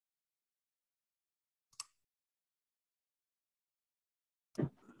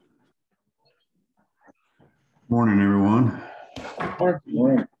Morning, everyone.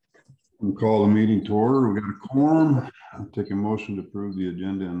 Morning. We'll call the meeting to order. We got a quorum. I'll take a motion to approve the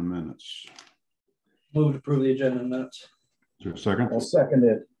agenda in the minutes. Move to approve the agenda in minutes. Is there a second? I'll second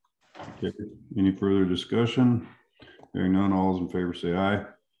it. Okay. Any further discussion? Hearing none, all those in favor say aye.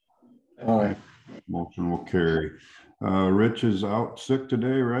 Aye. Motion will carry. Rich is out sick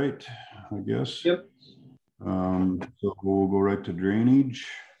today, right? I guess. Yep. So we'll go right to drainage.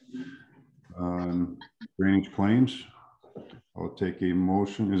 Drainage claims. I'll take a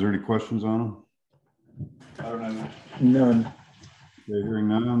motion. Is there any questions on them? I don't know. None. Okay, hearing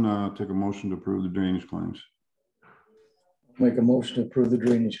none, take a motion to approve the drainage claims. Make a motion to approve the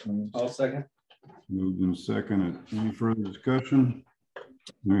drainage claims. I'll second. Moved in second. Any further discussion?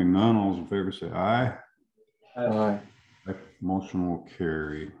 Hearing none, all those in favor say aye. Aye. That motion will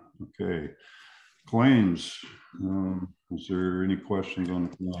carry. Okay. Claims. Is there any questions on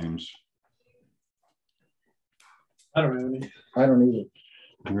the claims? I don't know any. I don't either.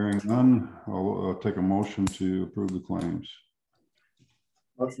 Hearing none, I'll take a motion to approve the claims.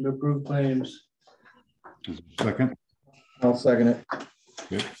 Motion to approve claims. Is there a second? I'll second it.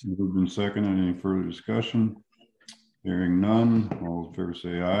 Okay. Moved in second. Any further discussion? Hearing none, all in favor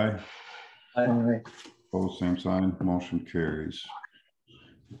say aye. Aye. Opposed, same sign. Motion carries.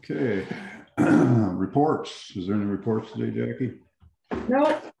 Okay. Reports. Is there any reports today, Jackie?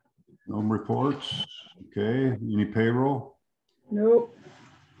 Nope. No reports. Okay. Any payroll? Nope.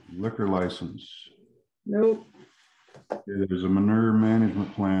 Liquor license. Nope. Okay, there's a manure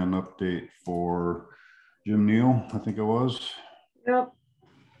management plan update for Jim Neal, I think it was. Yep.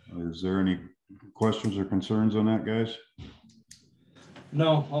 Is there any questions or concerns on that, guys?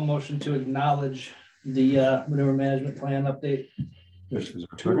 No, I'll motion to acknowledge the manure management plan update. Is there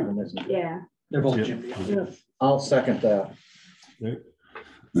a Two of second? them, isn't it? Yeah. They're both Yeah. Jim. Yep. I'll second that. Okay.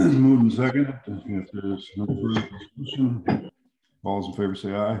 Moved in second. If there's no further discussion, all those in favor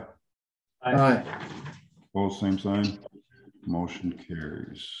say aye. Aye. Opposed, same sign. Motion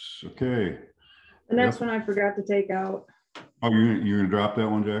carries. Okay. The next one I forgot to take out. Oh, you're gonna drop that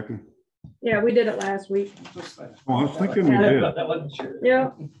one, Jackie? Yeah, we did it last week. Oh, I was thinking we did. That wasn't sure.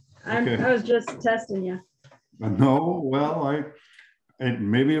 Yeah. Okay. I was just testing you. No, well,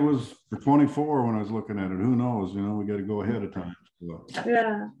 maybe it was for 24 when I was looking at it. Who knows? You know, we got to go ahead of time. So.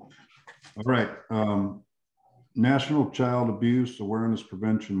 Yeah. All right. National Child Abuse Awareness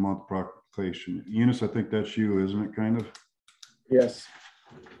Prevention Month proclamation. Eunice, I think that's you, isn't it? Kind of. Yes.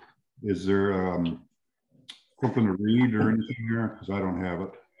 Is there something to read or anything here? Because I don't have it.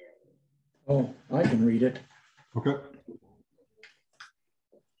 Oh, I can read it. Okay.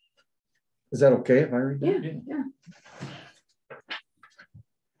 Is that okay if I read it? Yeah. Yeah.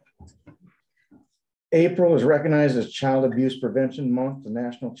 April is recognized as Child Abuse Prevention Month. The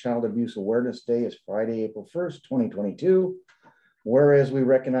National Child Abuse Awareness Day is Friday, April 1st, 2022. Whereas we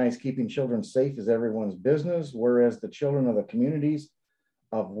recognize keeping children safe is everyone's business, whereas the children of the communities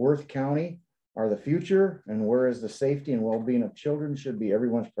of Worth County are the future, and whereas the safety and well-being of children should be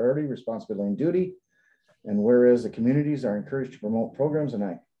everyone's priority, responsibility, and duty, and whereas the communities are encouraged to promote programs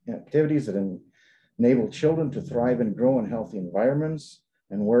and activities that enable children to thrive and grow in healthy environments,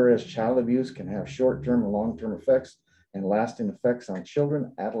 and whereas child abuse can have short-term and long-term effects and lasting effects on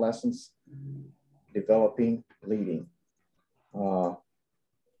children, adolescents, developing, leading. I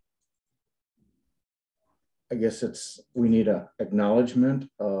guess we need an acknowledgement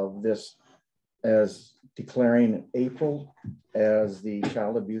of this as declaring April as the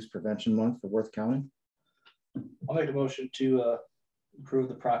Child Abuse Prevention Month for Worth County. I'll make a motion to approve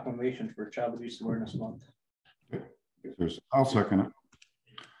the proclamation for Child Abuse Awareness Month. I'll second it.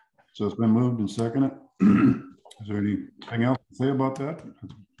 So it's been moved and seconded. Is there anything else to say about that?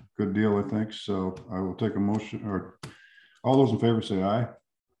 Good deal, I think. So I will take a motion, or all those in favor say aye.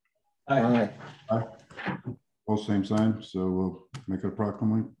 Aye. Aye. Both same sign. So we'll make a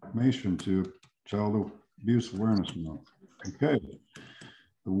proclamation to Child Abuse Awareness Month. Okay.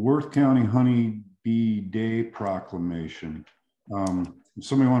 The Worth County Honey Bee Day proclamation.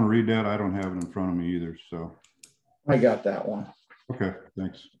 Somebody want to read that? I don't have it in front of me either. So I got that one. okay,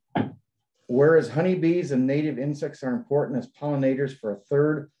 thanks. Whereas honeybees and native insects are important as pollinators for a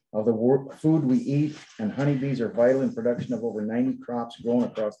third of the food we eat, and honeybees are vital in production of over 90 crops grown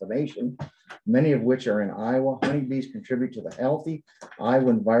across the nation, many of which are in Iowa. Honeybees contribute to the healthy Iowa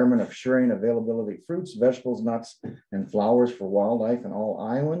environment, assuring availability of fruits, vegetables, nuts, and flowers for wildlife and all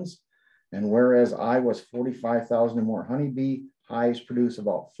Iowans. And whereas Iowa's 45,000 or more honeybee hives produce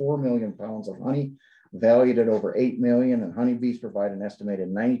about 4 million pounds of honey, valued at over 8 million, and honeybees provide an estimated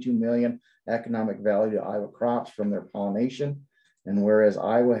 92 million economic value to Iowa crops from their pollination. And whereas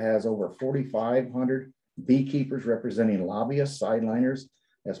Iowa has over 4,500 beekeepers representing lobbyists, sideliners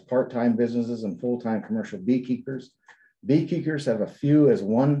as part-time businesses and full-time commercial beekeepers. Beekeepers have a few as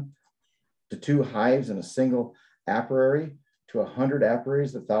 1 to 2 hives in a single apiary to 100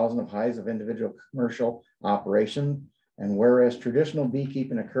 apiaries, 1,000 of hives of individual commercial operation. And whereas traditional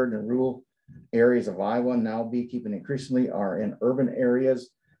beekeeping occurred in rural areas of Iowa, now beekeeping increasingly are in urban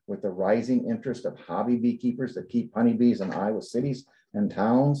areas with the rising interest of hobby beekeepers that keep honeybees in Iowa cities and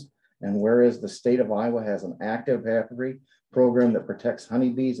towns. And whereas the state of Iowa has an active apiary program that protects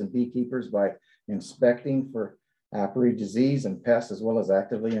honeybees and beekeepers by inspecting for apiary disease and pests, as well as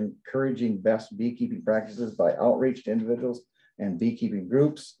actively encouraging best beekeeping practices by outreach to individuals and beekeeping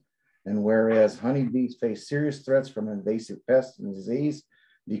groups. And whereas honeybees face serious threats from invasive pests and disease,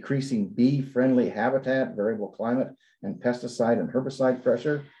 decreasing bee-friendly habitat, variable climate, and pesticide and herbicide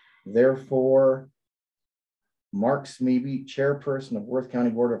pressure. Therefore, Mark Smeby, chairperson of Worth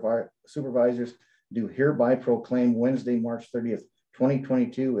County Board of Supervisors, do hereby proclaim Wednesday, March 30th,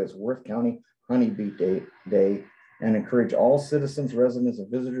 2022 as Worth County Honeybee Day, and encourage all citizens, residents,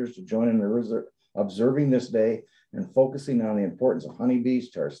 and visitors to join in observing this day and focusing on the importance of honeybees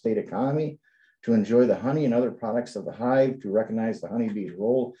to our state economy, to enjoy the honey and other products of the hive, to recognize the honeybee's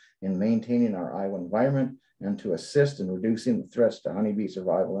role in maintaining our Iowa environment, and to assist in reducing the threats to honeybee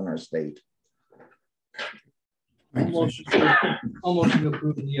survival in our state. I'll motion to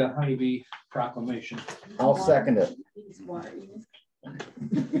approve the honeybee proclamation. I'll second it.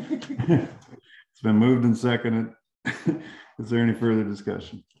 It's been moved and seconded. Is there any further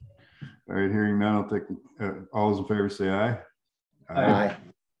discussion? All right, hearing none, I'll take all those in favor say aye. Aye.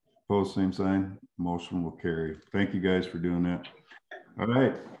 Opposed, same sign. Motion will carry. Thank you guys for doing that. All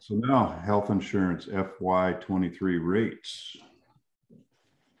right, so now health insurance FY23 rates.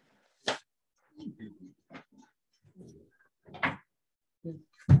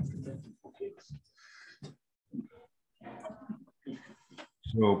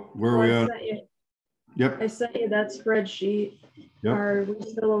 So where are we at? Yep. I sent you that spreadsheet. Yep. Are we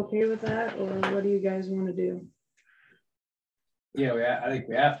still okay with that, or what do you guys want to do? Yeah, I think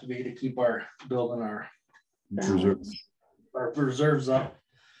we have to be to keep our building our reserves up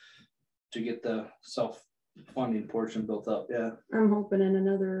to get the self-funding portion built up. Yeah, I'm hoping in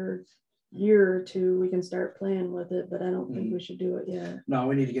another year or two we can start playing with it, but I don't think we should do it yet. no,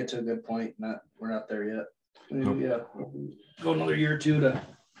 we need to get to a good point. We're not there yet. Nope. Yeah, go another year or two to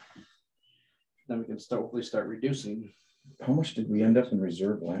then we can hopefully start reducing. How much did we end up in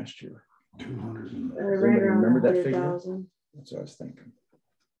reserve last year? 200. Right around remember that figure? 100,000. That's what I was thinking.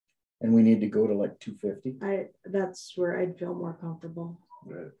 And we need to go to like 250. That's where I'd feel more comfortable.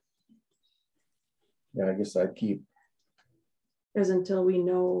 Right. Yeah, I guess I'd keep. Because until we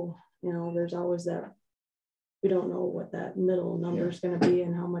know, there's always that, we don't know what that middle number is going to be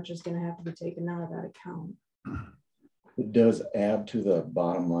and how much is going to have to be taken out of that account. It does add to the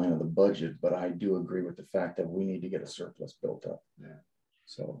bottom line of the budget, but I do agree with the fact that we need to get a surplus built up. Yeah.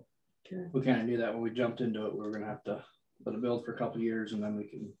 So Okay. We kind of knew that when we jumped into it, we were going to have to let it build for a couple of years and then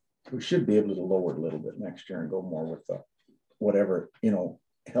we should be able to lower it a little bit next year and go more with the whatever,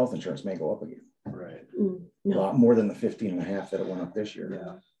 health insurance may go up again. right. A lot more than the 15.5 that it went up this year.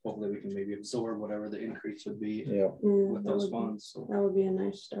 Yeah. Hopefully we can maybe absorb whatever the increase would be Yeah. with those funds. So. That would be a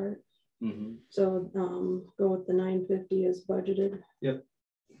nice start. Mm-hmm. So go with the 950 as budgeted. Yep.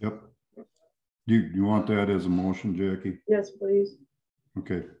 Do you want that as a motion, Jackie? Yes, please.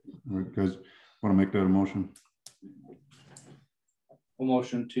 Okay. You guys want to make that a motion? A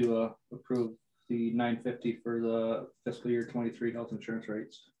motion to approve the 950 for the fiscal year 23 health insurance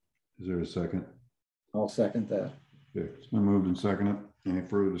rates. Is there a second? I'll second that. Okay, it's been moved and seconded. Any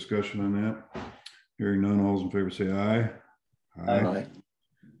further discussion on that? Hearing none, all those in favor say aye. Aye.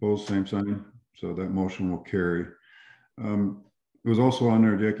 Opposed, same sign. So that motion will carry. It was also on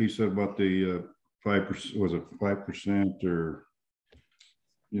there, Jackie said about the 5%, was it 5% or,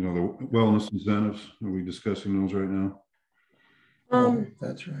 the wellness incentives? Are we discussing those right now?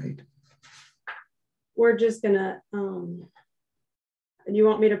 That's right. We're just gonna, do you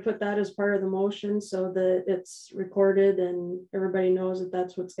want me to put that as part of the motion so that it's recorded and everybody knows that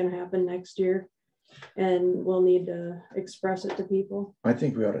that's what's gonna happen next year? And we'll need to express it to people. I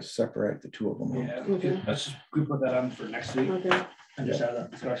think we ought to separate the two of them. Yeah, Okay. let's just put that on for next week Okay. and just have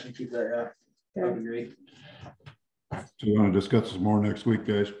that discussion. Keep that. Yeah, that'd be great. So you want to discuss this more next week,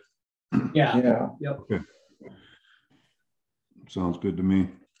 guys? Yeah. Yeah. Yep. Sounds good to me.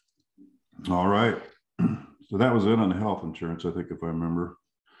 All right. So that was it on the health insurance, I think, if I remember.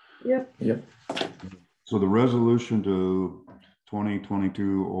 Yep. So the resolution to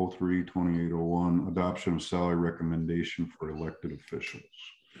 2022-03-2801, adoption of salary recommendation for elected officials.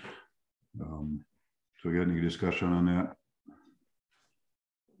 So we got any discussion on that?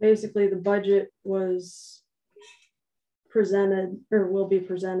 Basically, the budget was presented or will be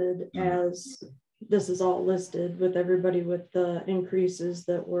presented as this is all listed with everybody with the increases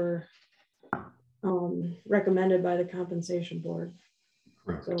that were recommended by the compensation board.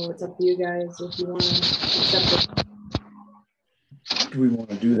 Correct. So it's up to you guys if you want to accept it. Do we want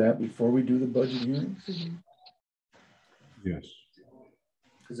to do that before we do the budget hearings? Yes.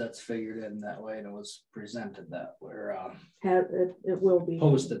 Because that's figured in that way and it was presented that way, or It will be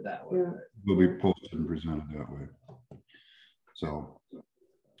posted that way. Yeah. Will be posted and presented that way. So,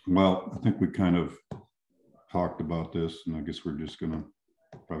 well, I think we kind of talked about this, and I guess we're just gonna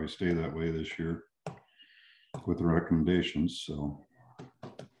probably stay that way this year with the recommendations. So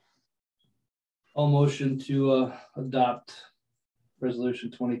I'll motion to adopt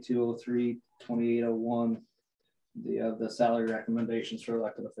resolution 2203, 2801, the salary recommendations for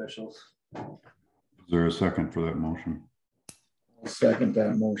elected officials. is there a second for that motion? I'll second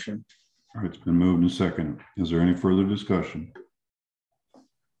that motion. All right, it's been moved and seconded. Is there any further discussion?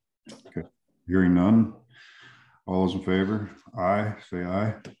 Okay, hearing none. All those in favor? Aye, say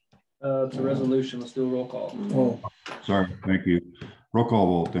aye. It's a resolution. Let's do a roll call. Oh, Sorry, thank you. Roll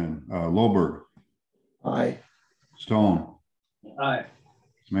call vote then. Loberg, aye. Stone, Aye.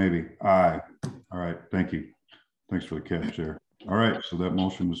 maybe, aye. All right, thank you. Thanks for the catch there. All right, so that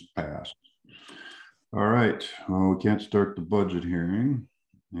motion was passed. All right, well, we can't start the budget hearing,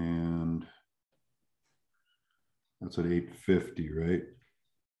 and that's at 8:50, right?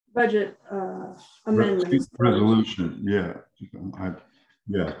 Budget amendments. Resolution, yeah.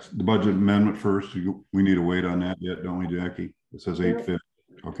 Yeah, the budget amendment first. We need to wait on that yet, don't we, Jackie? It says 8:50,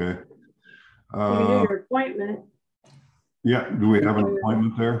 okay. You can do your appointment. Yeah, do we have an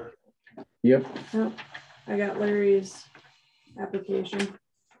appointment there? Yep. Oh, I got Larry's application.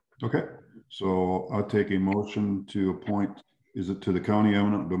 Okay, so I'll take a motion to appoint, is it to the County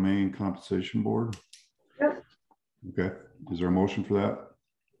Eminent Domain Compensation Board? Yep. Okay, is there a motion for that?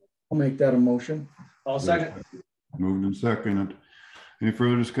 I'll make that a motion. I'll second. Moved and seconded. Any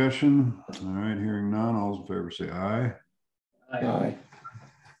further discussion? All right, hearing none, all those in favor say aye. Aye.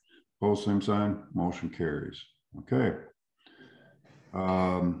 Opposed, same sign, motion carries. Okay.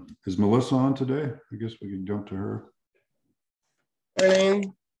 Is Melissa on today? I guess we can jump to her.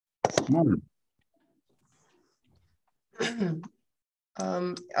 Morning. Morning.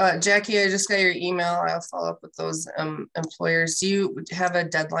 Jackie, I just got your email. I'll follow up with those employers. Do you have a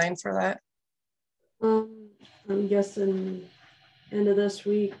deadline for that? I'm guessing end of this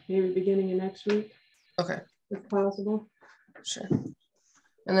week, maybe beginning of next week. Okay. If possible. Sure.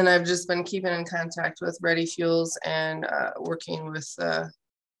 And then I've just been keeping in contact with Ready Fuels and working with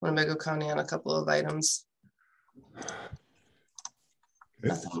Winnebago County on a couple of items.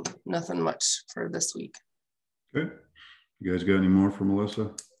 Okay. Nothing much for this week. Good. You guys got any more for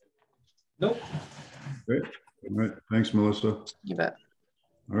Melissa? Nope. Great. All right. Thanks, Melissa. You bet.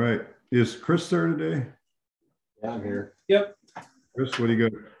 All right. Is Chris there today? Yeah, I'm here. Yep. Chris, what do you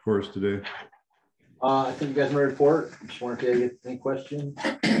got for us today? I think you guys my report. Just wanted to get any questions.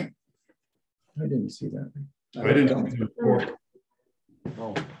 I didn't see that. I didn't see the report.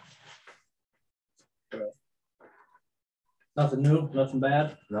 Oh, Nothing new, nothing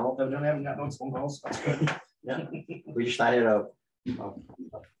bad. no. Evidently haven't got no phone calls. That's good. Yeah. I had a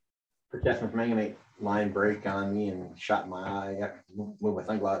protection from manganate line break on me and shot in my eye. I got moved my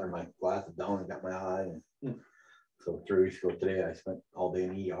sunglasses or my glasses down and got my eye. And so 3 weeks ago today, I spent all day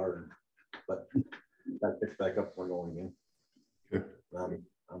in ER, but got picked back up. We're going again. Okay.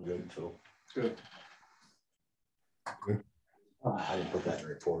 I'm good. So Good. Okay. I didn't put that in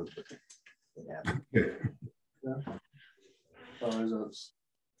the report, but it happened. Okay. Yeah. So is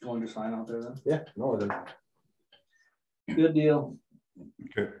it going just fine out there then? Yeah, no, then Good deal.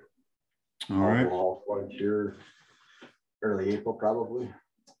 Okay. All right. I'll here early April probably.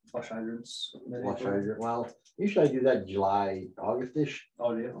 Flush hydrants. Flush hydrant. Well, usually I do that July, August-ish.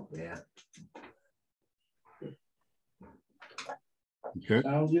 Oh, yeah. Yeah. Okay.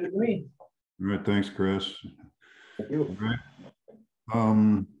 Sounds good to me. All right. Thanks, Chris. Thank you. All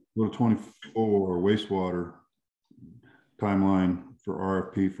right. Go to 24 wastewater timeline for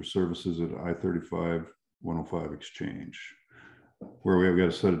RFP for services at I-35-105 exchange. Where we have got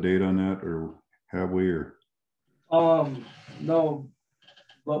to set a date on that, or have we? Or No,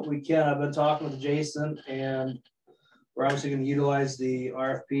 but we can. I've been talking with Jason, and we're obviously going to utilize the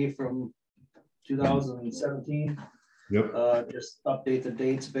RFP from 2017. Yep. Just update the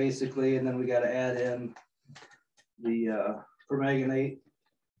dates basically, and then we got to add in the permanganate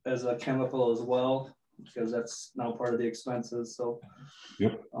as a chemical as well, because that's now part of the expenses. So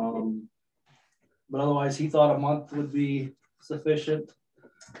yep. but otherwise he thought a month would be sufficient.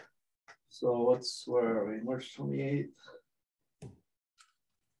 So where are we? March 28th.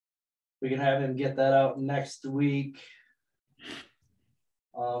 We can have him get that out next week.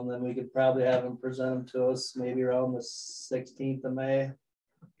 Then we could probably have him present them to us maybe around the 16th of May.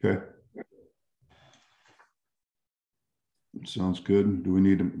 Okay. Sounds good. Do we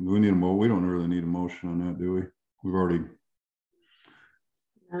need a mo? We don't really need a motion on that, do we? We've already.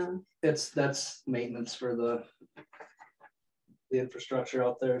 That's maintenance for the infrastructure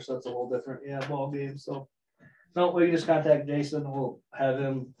out there, so it's a whole different ball game. So no, we can just contact Jason. We'll have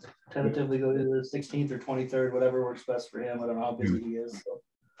him tentatively go to the 16th or 23rd, whatever works best for him. I don't know how busy he is. So.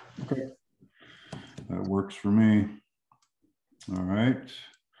 Okay. That works for me. All right.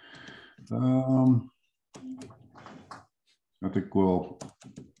 I think we'll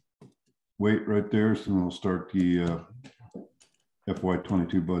wait right there, so we'll start the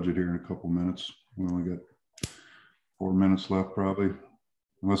FY22 budget here in a couple minutes. We only got 4 minutes left, probably,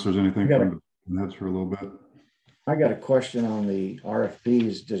 unless there's anything from the heads for a little bit. I got a question on the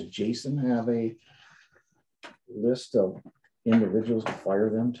RFPs. Does Jason have a list of individuals to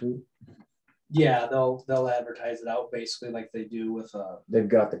fire them to? Yeah, they'll advertise it out basically like they do with they've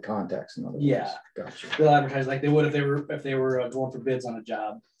got the contacts in other words. Yeah, gotcha. They'll advertise like they would if they were going for bids on a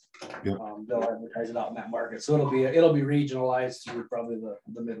job. Yep. They'll advertise it out in that market, so it'll be regionalized through probably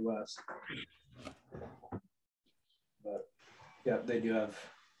the Midwest. But yeah, they do have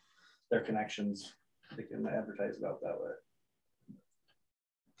their connections. They can advertise it out that way.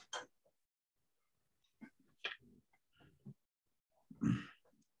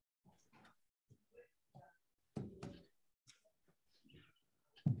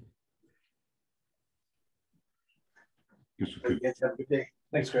 You guys have a good day.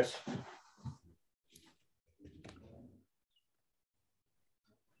 Thanks, Chris.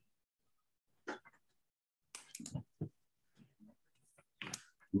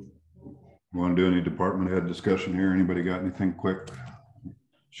 Want to do any department head discussion here? Anybody got anything quick?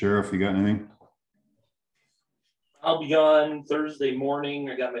 Sheriff, you got anything? I'll be on Thursday morning.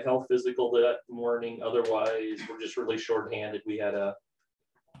 I got my health physical that morning. Otherwise, we're just really shorthanded. We had a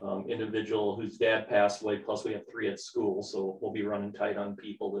individual whose dad passed away, plus we have 3 at school, so we'll be running tight on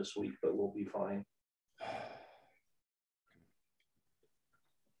people this week, but we'll be fine.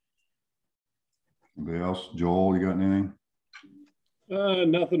 Anybody else? Joel, you got anything?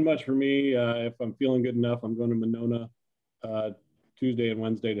 Nothing much for me. If I'm feeling good enough, I'm going to Monona Tuesday and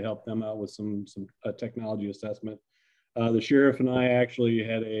Wednesday to help them out with some technology assessment. The sheriff and I actually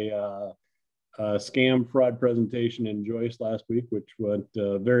had a scam fraud presentation in Joyce last week, which went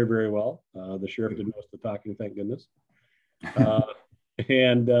very, very well. The sheriff did most of the talking, thank goodness.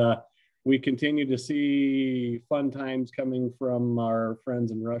 And we continue to see fun times coming from our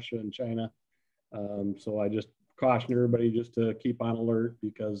friends in Russia and China. So I just caution everybody just to keep on alert,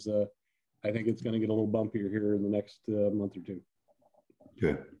 because I think it's going to get a little bumpier here in the next month or two.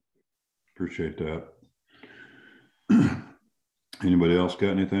 Okay, appreciate that. Anybody else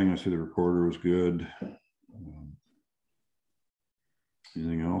got anything? I see the recorder was good.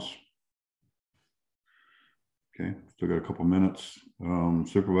 Anything else? Okay, still got a couple minutes.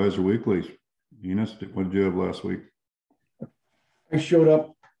 Supervisor Weekly. Enos, what did you have last week? I showed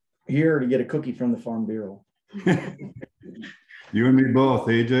up here to get a cookie from the Farm Bureau. You and me both.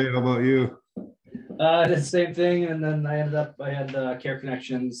 AJ, how about you? I did the same thing, and then I had Care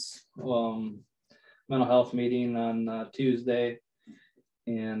Connections mental health meeting on Tuesday,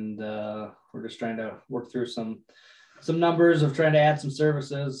 and we're just trying to work through some numbers of trying to add some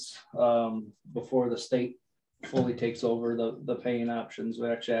services before the state fully takes over the paying options. We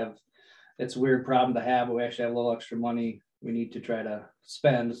actually have, it's a weird problem to have, but we actually have a little extra money we need to try to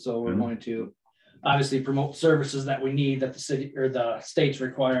spend, so we're going to obviously promote services that we need, that the city or the state's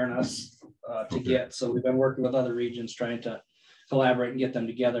requiring us to get. So we've been working with other regions trying to collaborate and get them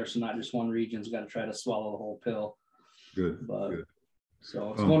together, so not just one region's got to try to swallow the whole pill. Good. But good.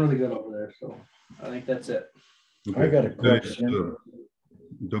 So it's going really good over there. So I think that's it. Okay. I got a question.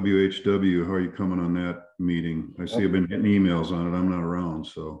 WHW, how are you coming on that meeting? I see I've been getting emails on it. I'm not around,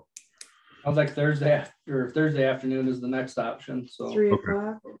 so. Sounds like Thursday afternoon is the next option. So 3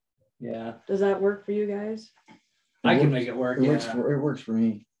 o'clock. Yeah. Does that work for you guys? I can make it work. It works for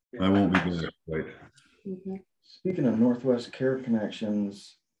me. I won't be back. Right. Okay. Speaking of Northwest Care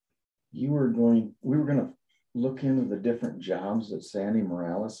Connections, we were going to look into the different jobs that Sandy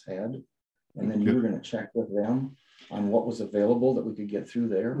Morales had, and then you were going to check with them on what was available that we could get through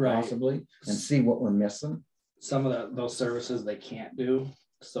there, possibly, and see what we're missing. Some of those services they can't do,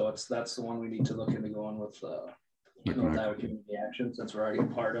 so that's the one we need to look into going with That would give the action since we're already a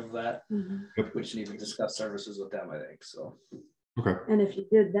part of that. Mhm. We should even discuss services with them, I think, so. Okay. And if you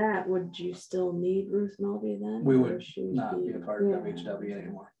did that, would you still need Ruth Melby then? We Or would she not be a part of yeah. WHW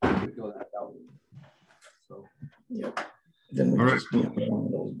anymore. We'd go that route. So. Yep. Then we All right. just be on one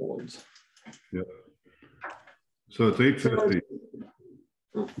of those boards. Yep. So it's 8:50.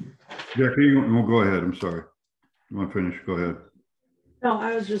 Jackie, we'll go ahead. I'm sorry. You want to finish? Go ahead. No,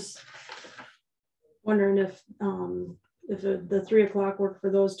 I was just wondering if the 3 o'clock work for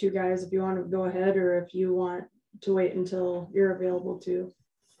those two guys, if you want to go ahead or if you want to wait until you're available to.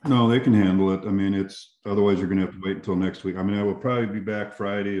 No, they can handle it. I mean, it's otherwise you're gonna have to wait until next week. I mean, I will probably be back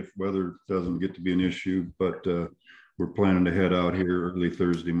Friday if weather doesn't get to be an issue, but we're planning to head out here early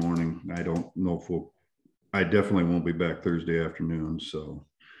Thursday morning. I don't know if I definitely won't be back Thursday afternoon. So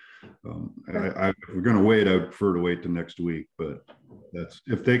if we're gonna wait, I would prefer to wait till next week, but that's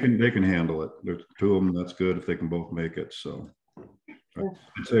if they can handle it. There's 2 of them, that's good if they can both make it. So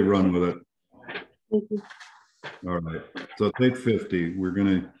I'd say run with it. Thank you. All right, so it's 8:50. We're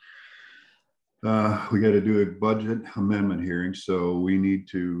gonna we got to do a budget amendment hearing, so we need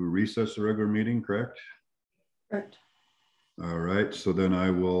to recess the regular meeting, correct? Correct. All right, so then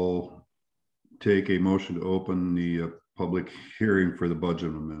I will take a motion to open the public hearing for the budget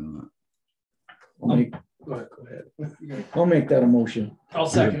amendment. Go ahead. I'll make that a motion. I'll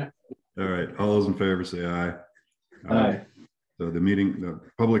second it. All right, all those in favor say aye. Aye. So the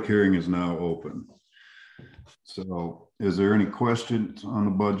public hearing is now open. So is there any questions on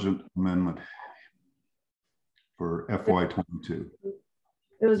the budget amendment for FY22?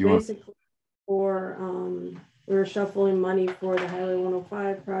 It was basically for, we were shuffling money for the Highway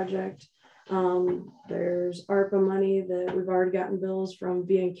 105 project. There's ARPA money that we've already gotten bills from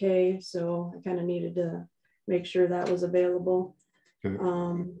V&K, so I kind of needed to make sure that was available. Okay.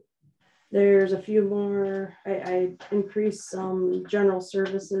 There's a few more, I increased some general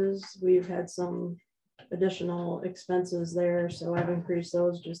services. We've had some additional expenses there, so I've increased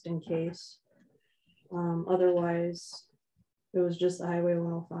those just in case. Otherwise, it was just the Highway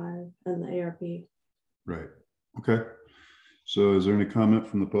 105 and the ARP. Right. Okay. So is there any comment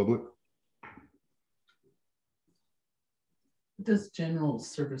from the public? What does general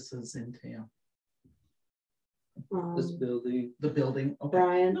services entail? This building, The building? Okay.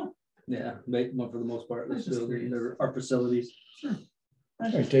 Brian. No. yeah, make one for the most part. This Just building, curious. there are facilities. Sure. I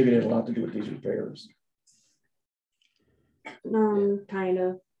take it has a lot to do with these repairs. Kind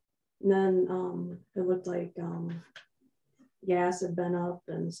of. And then it looked like gas had been up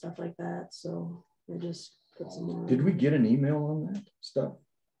and stuff like that, so I just put some more. Did we get an email on that stuff,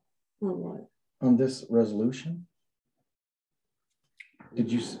 On what? on this resolution? Did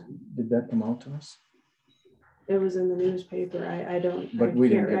that come out to us? It was in the newspaper. I don't. But we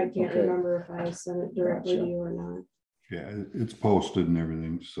didn't I get it, can't okay. remember if I sent it directly Gotcha. to you or not. Yeah, it's posted and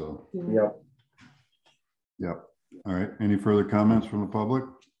everything. So, Yeah. Yep. yep. All right. Any further comments from the public?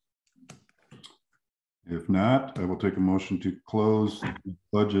 If not, I will take a motion to close the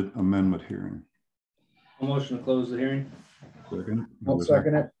budget amendment hearing. A motion to close the hearing. Second. I'll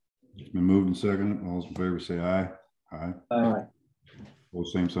second it. It's been moved and seconded. All those in favor say aye. Aye. Aye. Both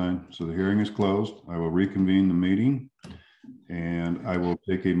same sign. So the hearing is closed. I will reconvene the meeting and I will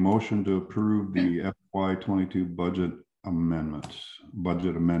take a motion to approve the FY22 budget amendments.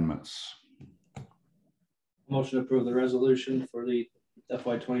 Motion to approve the resolution for the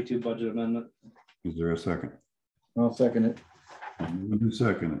FY22 budget amendment. Is there a second? I'll second it. Moved and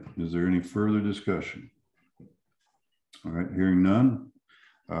seconded. Is there any further discussion? All right, hearing none.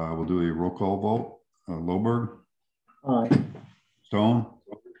 We'll do a roll call vote. Loberg, Aye. Stone,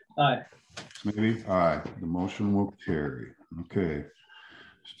 Aye. maybe aye. The motion will carry. Okay.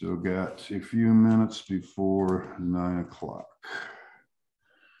 Still got a few minutes before 9 o'clock.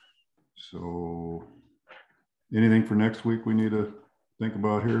 So anything for next week we need to think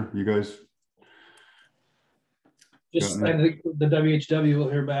about here? You guys? Just, I think the WHW will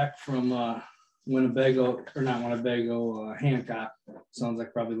hear back from Winnebago, or not Winnebago, Hancock. Sounds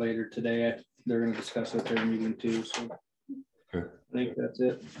like probably later today. They're going to discuss it at their meeting too. So Okay. I think that's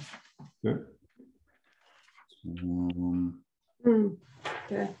it. Good.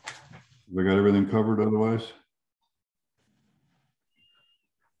 Okay. We got everything covered otherwise?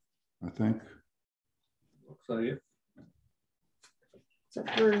 I think. Looks like it.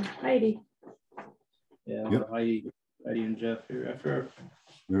 Except for Heidi. Yeah, Yep. Heidi and Jeff here after.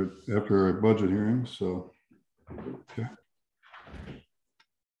 After our budget hearing, so. Okay.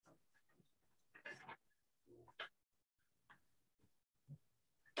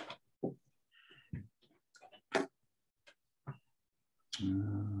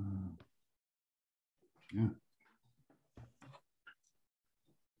 Yeah.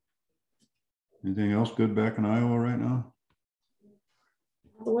 Anything else good back in Iowa right now?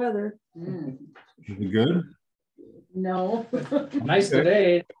 The weather. Mm, Is it good? No. Nice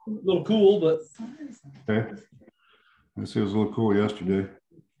today, a little cool, but Okay. I see it was a little cool yesterday.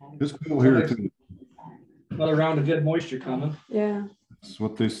 It's cool here too. another round of good moisture coming. Yeah. That's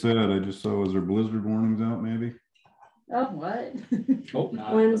what they said. I just saw, was there blizzard warnings out maybe? Oh, what? Hope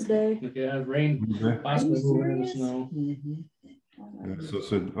not. Wednesday. Yeah, rain, Okay. possibly moving in the serious? snow. Mhm. Yeah, so it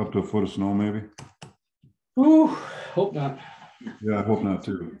said up to a foot of snow maybe. Whew, hope not. Yeah, I hope not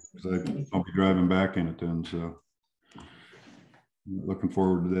too, because I'll be driving back in it then, so. Looking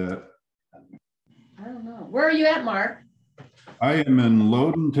forward to that. I don't know. Where are you at, Mark? I am in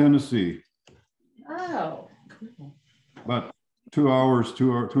Loudon, Tennessee, Oh, cool. about 2 hours,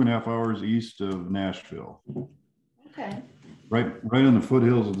 2.5 hours east of Nashville, Okay. right in the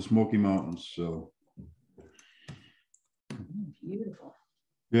foothills of the Smoky Mountains. So Beautiful.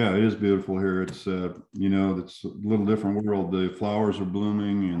 yeah, it is beautiful here. It's you know, it's a little different world. The flowers are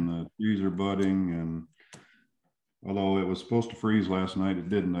blooming and the trees are budding, and although it was supposed to freeze last night, it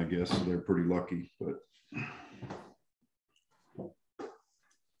didn't, I guess. So they're pretty lucky. But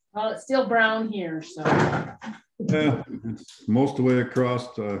Well, it's still brown here, so. yeah, it's most of the way across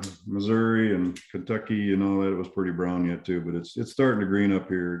Missouri and Kentucky and all that. It was pretty brown yet too, but it's starting to green up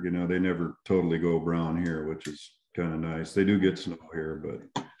here. You know, they never totally go brown here, which is kind of nice. They do get snow here,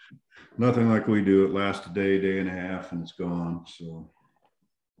 but nothing like we do. It lasts a day and a half, and it's gone. So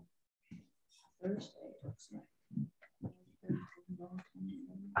Thursday, looks like.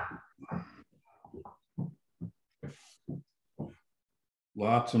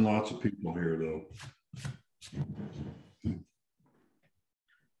 lots and lots of people here, though.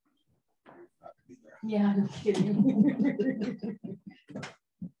 Yeah, no kidding.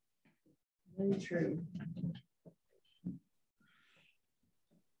 Very true.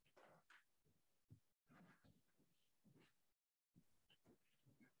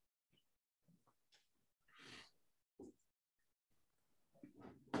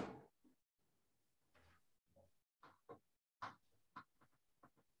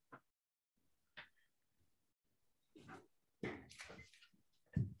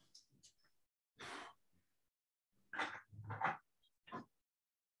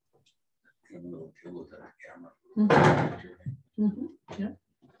 Yeah.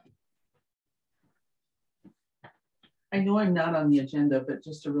 I know I'm not on the agenda, but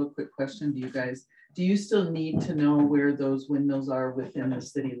just a real quick question to you guys. Do you still need to know where those windmills are within the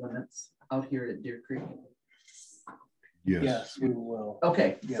city limits out here at Deer Creek? Yes. we will.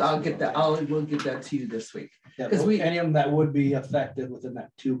 Okay, Yes, so I'll we get will. that. We'll get that to you this week. Yeah, 'Cause we- any of them that would be affected within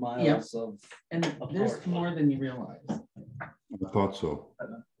that 2 miles of. And there's more than you realize. I thought so.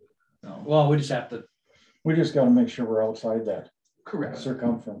 So, Well, we just have to, We just gotta make sure we're outside that correct.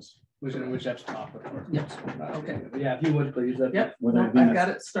 circumference. we just have to talk with her. Yep. Okay. Yeah, if you would please. that'd be- Yep, Whether no, it be I've got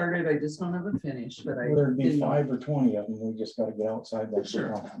it started. I just don't have it finished, but I. Whether it be didn't- 5 or 20 of them, we just gotta get outside that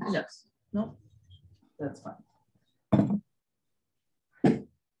Sure, circumference. yes, no, that's fine.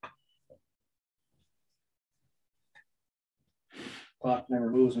 Clock never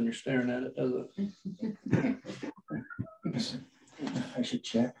moves when you're staring at it, does it? I should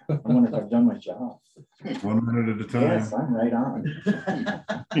check. I wonder if I've done my job. 1 minute at a time. Yes, I'm right on.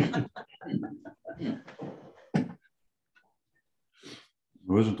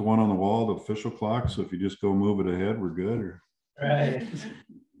 Wasn't the one on the wall the official clock? So if you just go move it ahead, we're good. Or Right.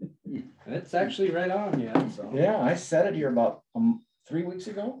 It's actually right on, yeah, so. Yeah, I set it here about 3 weeks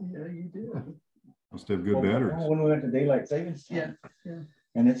ago. Yeah, you do. must have good batteries. When we went to daylight savings time. Yeah.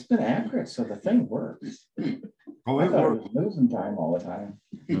 And it's been accurate, so the thing works. Oh, I it thought it worked. was losing time all the time.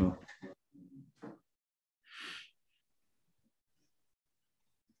 No.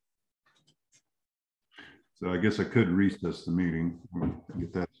 So I guess I could recess the meeting,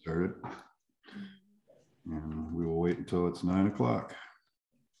 get that started. And we will wait until it's 9 o'clock.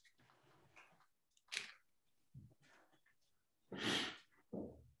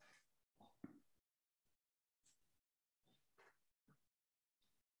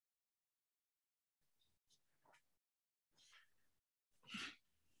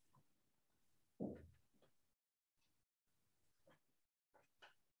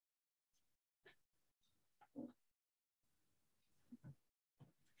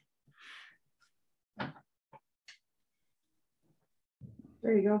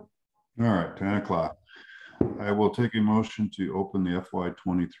 There you go. All right, 10 o'clock. I will take a motion to open the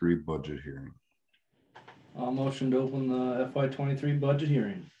FY23 budget hearing. I'll motion to open the FY23 budget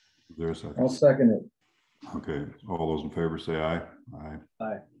hearing. Is there a second? I'll second it. Okay, all those in favor say aye. Aye.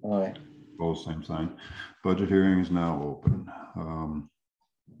 Aye. Opposed, same sign. Budget hearing is now open.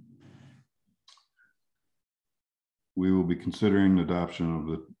 we will be considering the adoption of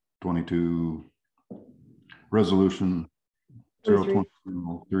the 22 resolution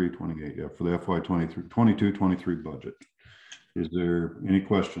 02328, yeah, for the FY 22-23 budget. Is there any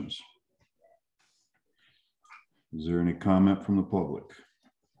questions? Is there any comment from the public?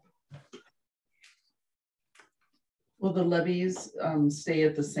 Will the levies stay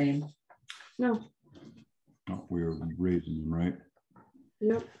at the same? No, Oh, we are raising them, right?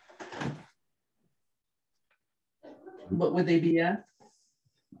 nope. What would they be at?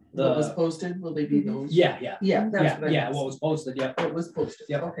 What was posted? Will they be those? Yeah, Yeah, that's what I yeah, asked. what was posted, yeah. What was posted?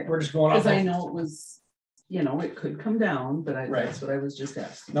 Yeah, Okay. we're just going off. Because I know it was, you know, it could come down, but Right. that's what I was just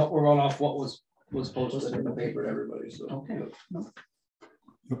asking. No, we're going off what was posted in the paper to everybody, so. Okay. No.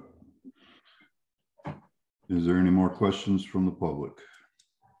 Is there any more questions from the public?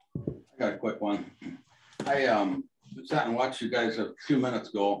 I got a quick one. I sat and watched you guys a few minutes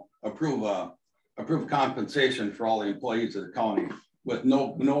ago approve compensation for all the employees of the county with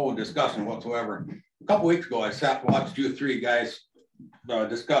no discussion whatsoever. A couple weeks ago, I sat and watched you three guys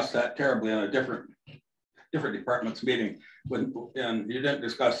discuss that terribly in a different department's meeting, and you didn't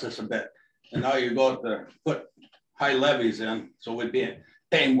discuss this a bit. And now you go to put high levies in, so we'd be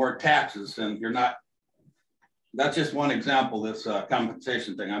paying more taxes, and you're not. That's just one example. This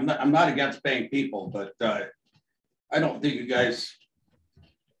compensation thing. I'm not against paying people, but I don't think you guys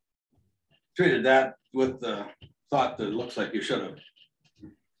treated that with the thought that it looks like you should have.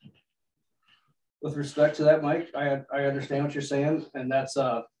 With respect to that, Mike, I understand what you're saying, and that's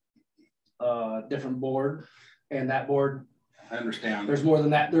a different board, and that board. I understand. There's more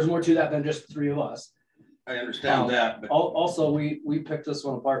than that. There's more to that than just the three of us. I understand that. But Also, we picked this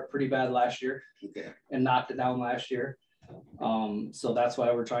one apart pretty bad last year, okay. and knocked it down last year. So that's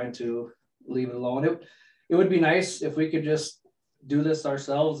why we're trying to leave it alone. It would be nice if we could just do this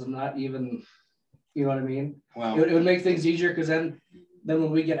ourselves and not even, you know what I mean? Well, It would make things easier, because then when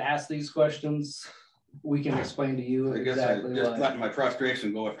we get asked these questions, we can explain to you I guess exactly I just what. let my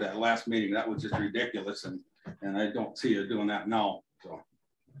frustration go at that last meeting. That was just ridiculous, and I don't see you doing that now.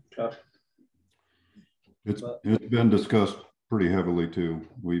 So It's been discussed pretty heavily too.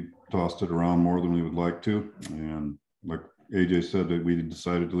 We tossed it around more than we would like to, and like AJ said, that we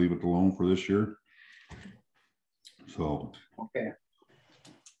decided to leave it alone for this year. So Okay.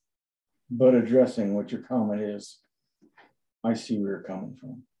 But addressing what your comment is, I see where you're coming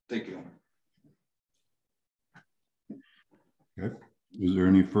from. thank you. okay. Is there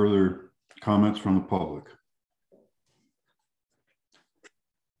any further comments from the public?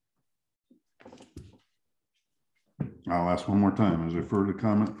 I'll ask one more time. Is there further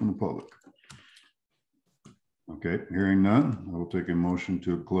comment from the public? Okay, hearing none, I will take a motion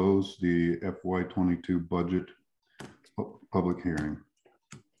to close the FY22 budget public hearing.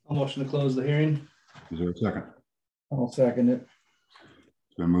 A motion to close the hearing. Is there a second? I'll second it.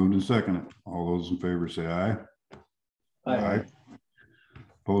 It's been moved and seconded. All those in favor say aye. Aye.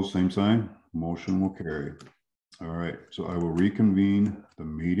 Opposed, same sign. Motion will carry. All right, so I will reconvene the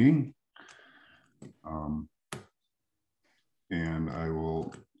meeting. And I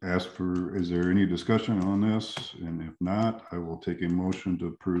will ask for, is there any discussion on this? And if not, I will take a motion to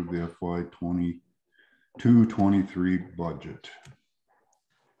approve the FY 22-23 budget.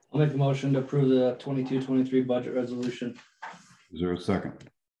 I'll make the motion to approve the 22-23 budget resolution. Is there a second?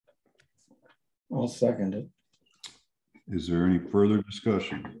 I'll second it. Is there any further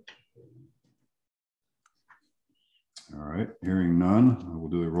discussion? All right, hearing none, I will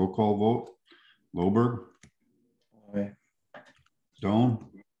do a roll call vote. Loberg. Aye. Stone.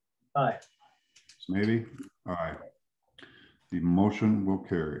 Aye. Maybe. Aye. The motion will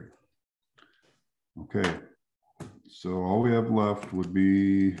carry. Okay. So all we have left would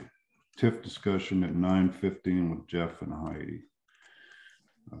be TIF discussion at 9:15 with Jeff and Heidi.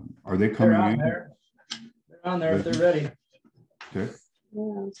 Are they coming in? They're on there if they're ready. Okay.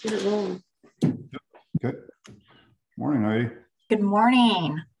 Yeah, let's get it rolling. Okay. Morning, Heidi. Good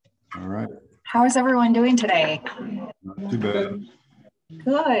morning. All right. How is everyone doing today? Not too bad.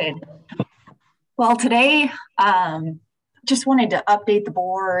 Good. Well, today, just wanted to update the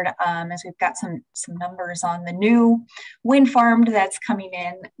board as we've got some numbers on the new wind farm that's coming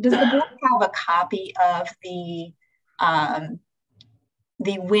in. Does the board have a copy of the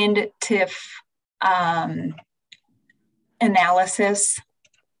wind TIF analysis?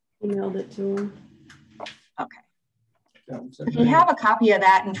 Emailed it to him. Okay. If you have a copy of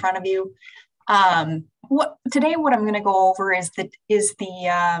that in front of you, what I'm going to go over is the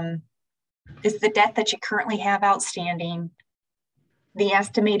debt that you currently have outstanding, the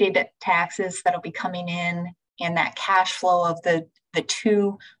estimated taxes that'll be coming in, and that cash flow of the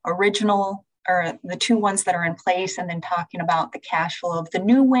two original or the two ones that are in place, and then talking about the cash flow of the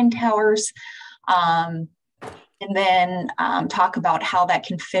new wind towers. And then talk about how that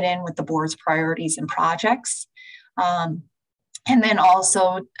can fit in with the board's priorities and projects. And then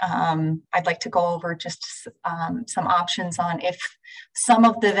also, I'd like to go over just some options on if some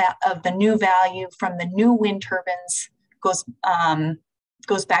of the new value from the new wind turbines goes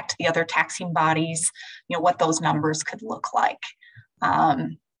back to the other taxing bodies, you know, what those numbers could look like. So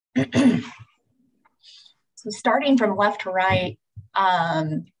starting from left to right,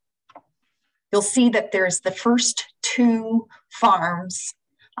 you'll see that there's the first two farms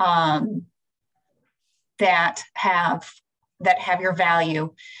that have your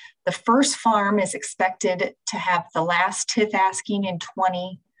value. The first farm is expected to have the last TIF asking in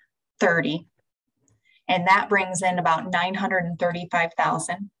 2030, and that brings in about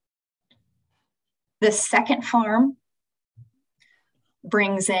 $935,000. The second farm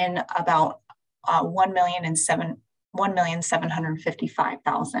brings in about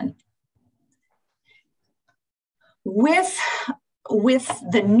 $1,755,000. With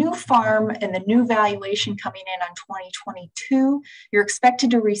the new farm and the new valuation coming in on 2022, you're expected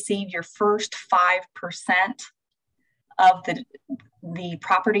to receive your first 5% of the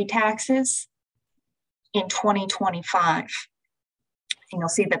property taxes in 2025. And you'll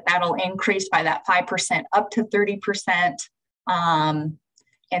see that that'll increase by that 5% up to 30%. And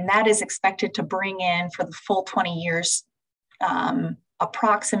that is expected to bring in for the full 20 years,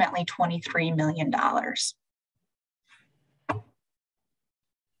 approximately $23 million.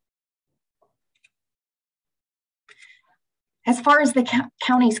 As far as the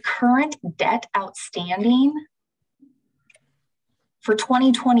county's current debt outstanding, for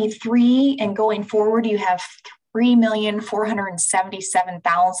 2023 and going forward, you have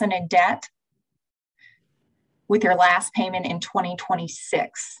 $3,477,000 in debt, with your last payment in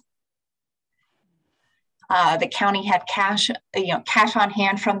 2026. The county had cash on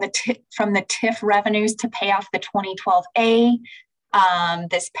hand from the TIF revenues to pay off the 2012A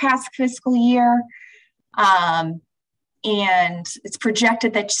this past fiscal year. And it's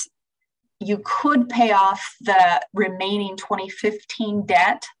projected that you could pay off the remaining 2015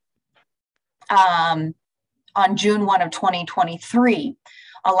 debt on June 1 of 2023,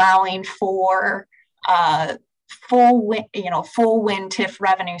 allowing for full wind TIF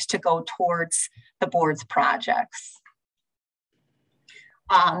revenues to go towards the board's projects.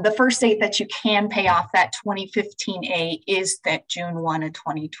 The first date that you can pay off that 2015A is that June 1 of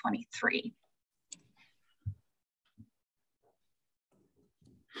 2023.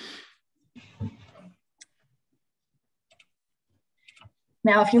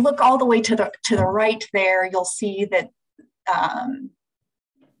 Now, if you look all the way to the right there, you'll see that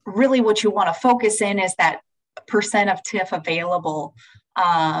really what you want to focus in is that percent of TIF available.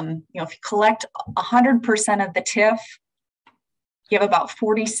 If you collect 100% of the TIF, you have about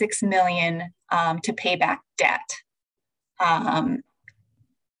 $46 million to pay back debt. And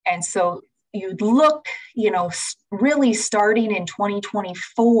so you'd look, really starting in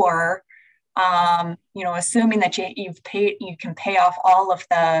 2024, assuming that you can pay off all of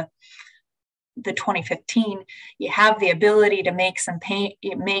the 2015, you have the ability to make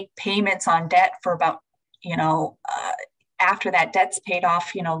payments on debt for about, after that debt's paid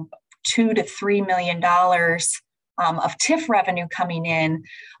off, $2 to $3 million of TIF revenue coming in.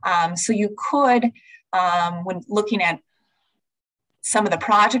 So you could, when looking at some of the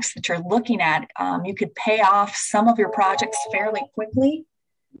projects that you're looking at, you could pay off some of your projects fairly quickly.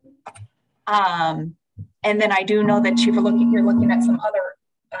 And then I do know that you're looking at some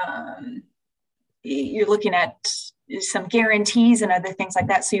other, you're looking at some guarantees and other things like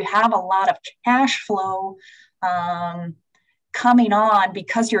that. So you have a lot of cash flow coming on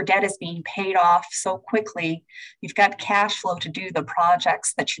because your debt is being paid off so quickly. You've got cash flow to do the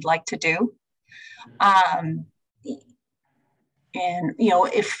projects that you'd like to do. And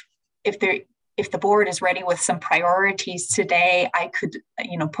if the board is ready with some priorities today, I could,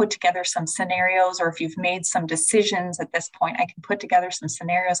 put together some scenarios, or if you've made some decisions at this point, I can put together some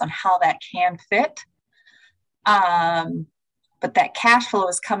scenarios on how that can fit. But that cash flow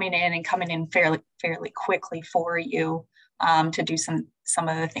is coming in fairly quickly for you to do some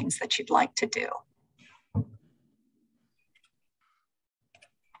of the things that you'd like to do.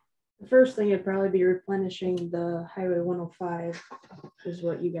 The first thing would probably be replenishing the Highway 105 is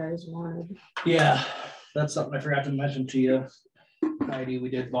what you guys wanted. Yeah, that's something I forgot to mention to you, Heidi. We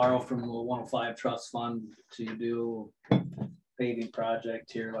did borrow from the 105 trust fund to do paving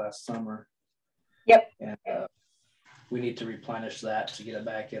project here last summer. Yep. And we need to replenish that to get it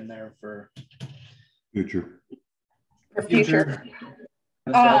back in there for future. For future.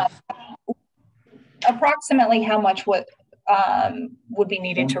 approximately how much would be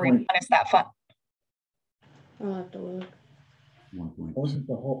needed to replenish that fund? I'll have to look. Wasn't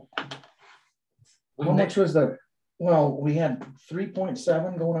the whole, how much was the, well, we had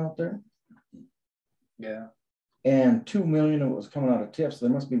 3.7 going out there. Yeah. And 2 million of it was coming out of TIF, so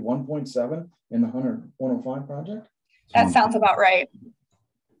there must be 1.7 in the 105 project. That sounds about right.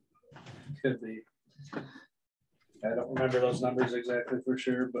 Could be. I don't remember those numbers exactly for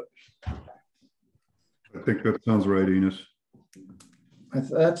sure, but I think that sounds right, Enos.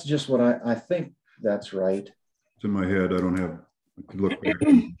 That's just what I think that's right. It's in my head. I don't have, I could look back.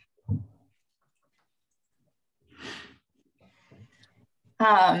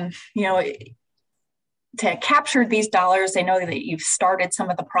 You know, to capture these dollars, I know that you've started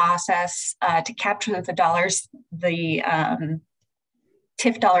some of the process to capture the dollars. The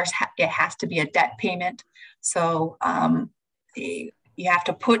TIF dollars, it has to be a debt payment. So you have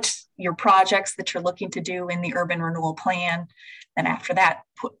to put your projects that you're looking to do in the urban renewal plan. Then after that,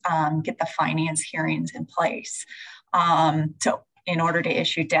 get the finance hearings in place. So in order to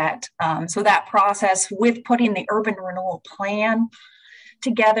issue debt. So that process with putting the urban renewal plan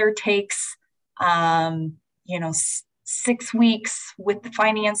together takes, you know, 6 weeks. With the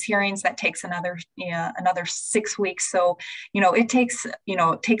finance hearings, that takes another 6 weeks. So, you know, it takes a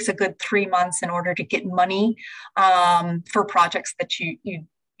good 3 months in order to get money for projects that you'd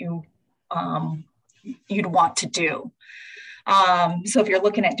want to do. So if you're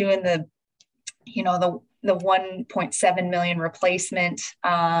looking at doing the 1.7 million replacement,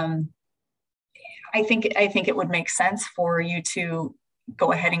 I think it would make sense for you to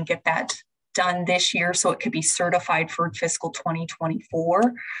go ahead and get that done this year, so it could be certified for fiscal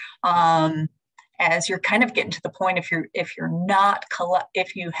 2024. As you're kind of getting to the point, if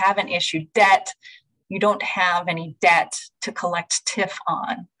you haven't issued debt, you don't have any debt to collect TIF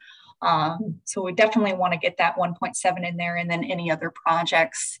on. So we definitely want to get that 1.7 in there, and then any other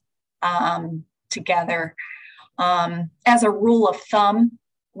projects together. As a rule of thumb,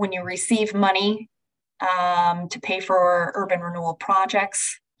 when you receive money to pay for urban renewal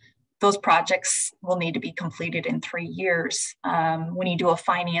projects, those projects will need to be completed in 3 years. When you do a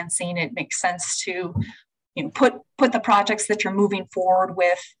financing, it makes sense to put the projects that you're moving forward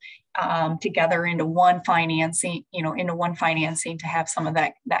with together into one financing, to have some of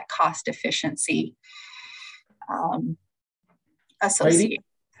that cost efficiency associated.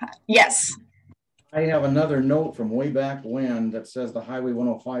 Yes. I have another note from way back when that says the Highway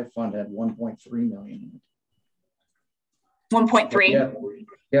 105 fund had 1.3 million in it. 1.3.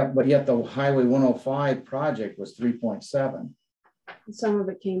 Yeah, but yet the Highway 105 project was 3.7. Some of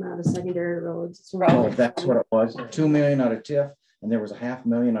it came out of secondary roads. Oh, that's what it was. 2 million out of TIF, and there was a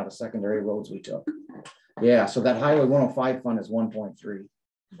 $500,000 out of secondary roads we took. Yeah, so that Highway 105 fund is 1.3.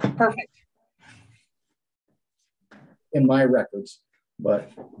 Perfect. In my records, but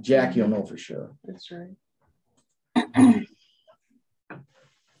Jackie will know for sure. That's right.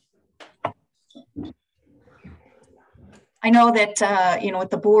 I know that, with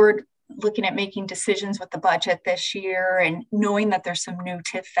the board looking at making decisions with the budget this year and knowing that there's some new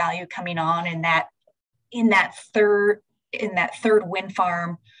TIF value coming on in that third wind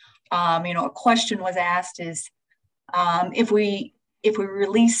farm, a question was asked is if we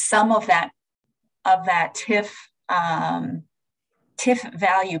release some of that TIF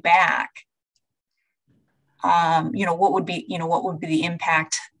value back, what would be the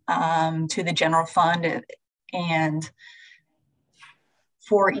impact to the general fund? And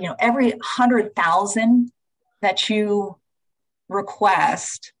for every 100,000 that you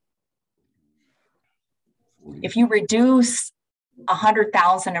request, if you reduce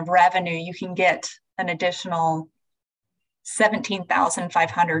 100,000 of revenue, you can get an additional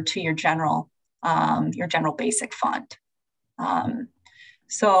 17,500 to your general basic fund.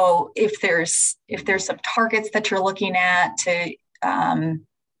 So if there's some targets that you're looking at to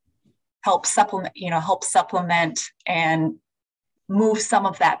help supplement and move some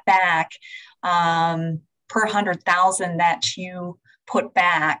of that back, per 100,000 that you put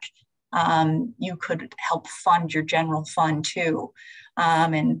back, you could help fund your general fund too.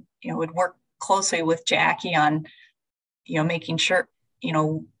 And would work closely with Jackie on making sure,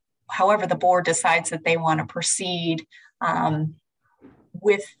 however the board decides that they want to proceed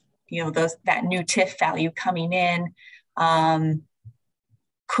with that new TIF value coming in,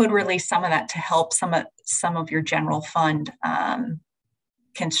 could release some of that to help some of your general fund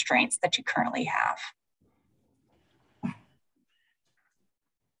constraints that you currently have.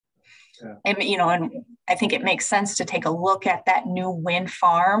 Yeah. And I think it makes sense to take a look at that new wind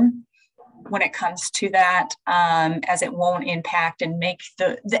farm when it comes to that, as it won't impact and make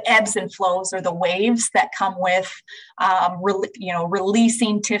the ebbs and flows or the waves that come with,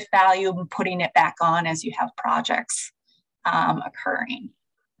 releasing TIF value and putting it back on as you have projects occurring.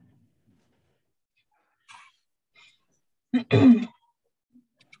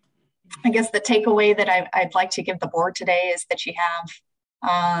 I guess the takeaway that I'd like to give the board today is that you have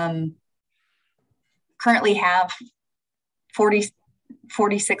currently have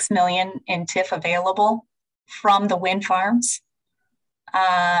 46 million in TIF available from the wind farms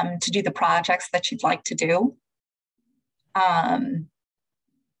to do the projects that you'd like to do. I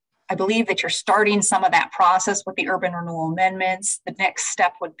believe that you're starting some of that process with the urban renewal amendments. The next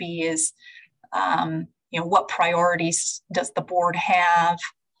step would be is, what priorities does the board have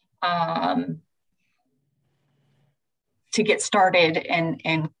to get started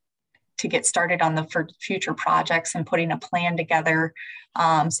and to get started on the future projects and putting a plan together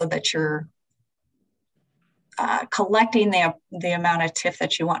so that you're collecting the amount of TIF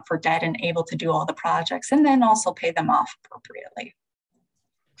that you want for debt and able to do all the projects, and then also pay them off appropriately.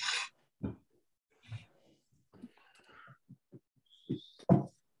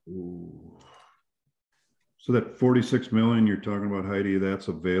 So that 46 million you're talking about, Heidi, that's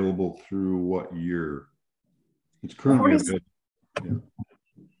available through what year? It's currently yeah.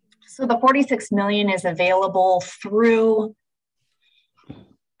 So the 46 million is available through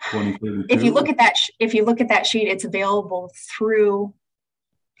 2032. If you look at that sheet, it's available through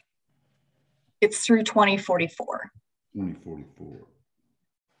 2044. 2044.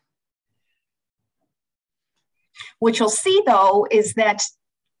 What you'll see though is that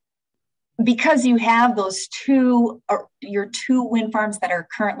because you have those your two wind farms that are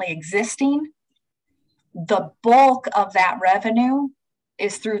currently existing, the bulk of that revenue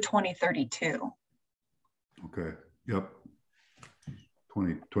is through 2032. Okay. Yep.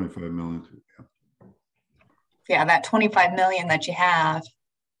 25 million. Yep. Yeah, that 25 million that you have,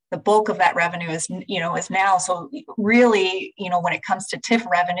 the bulk of that revenue is now. So really, when it comes to TIF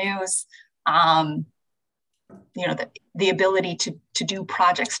revenues, the ability to do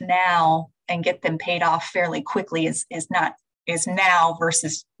projects now and get them paid off fairly quickly is now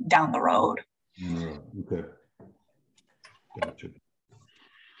versus down the road. Okay. Gotcha.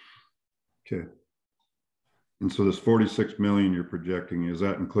 Okay. And so this 46 million you're projecting, is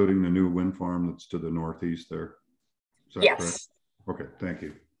that including the new wind farm that's to the northeast there? Is that yes. correct? Okay, thank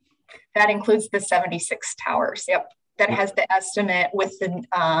you. That includes the 76 towers. Yep. That has the estimate with the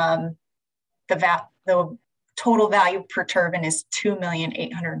total value per turbine is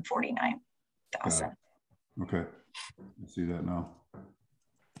 2,849,000. Okay. I see that now.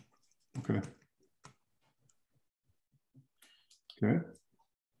 Okay. Okay.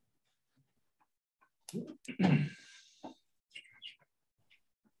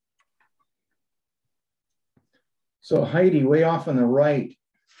 So Heidi, way off on the right,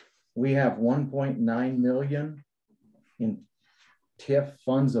 we have 1.9 million in TIF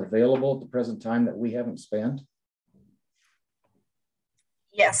funds available at the present time that we haven't spent.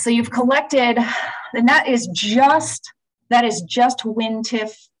 Yes, so you've collected, and that is just wind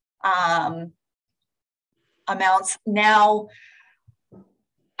TIF amounts. Now,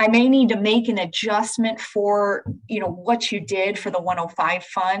 I may need to make an adjustment for what you did for the 105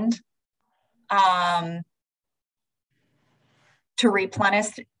 fund to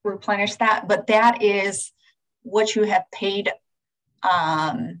replenish that, but that is what you have paid,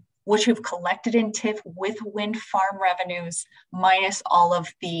 what you've collected in TIF with wind farm revenues minus all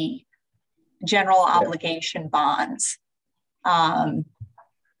of the general obligation bonds. But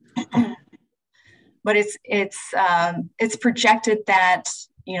it's projected that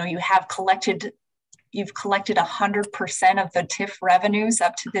you've collected 100% of the TIF revenues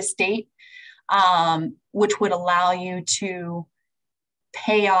up to this date, which would allow you to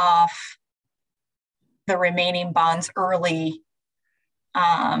pay off the remaining bonds early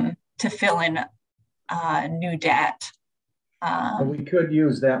to fill in new debt. But we could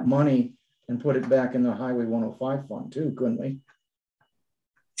use that money and put it back in the Highway 105 fund too, couldn't we?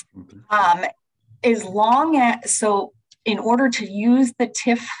 So in order to use the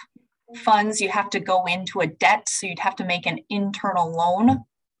TIF funds, you have to go into a debt. So you'd have to make an internal loan.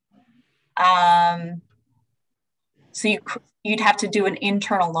 So you'd have to do an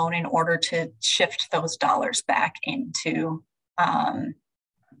internal loan in order to shift those dollars back into.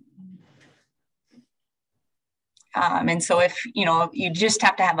 And so if, you just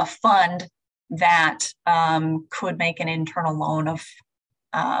have to have a fund that could make an internal loan of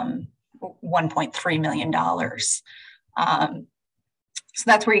 $1.3 million. So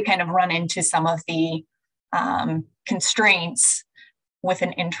that's where you kind of run into some of the constraints with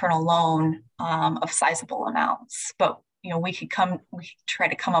an internal loan of sizable amounts. But we could try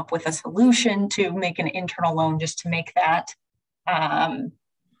to come up with a solution to make an internal loan just to make that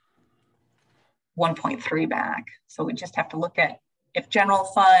 1.3 back. So we just have to look at if general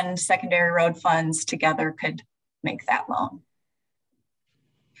fund, secondary road funds together could make that loan.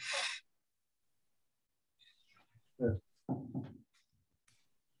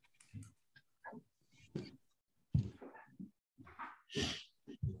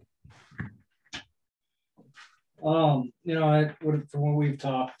 From what we've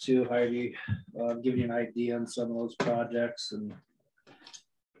talked to Heidi, give you an idea on some of those projects, and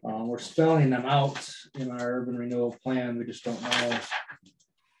we're spelling them out in our urban renewal plan. We just don't know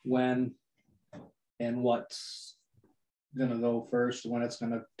when and what's gonna go first, when it's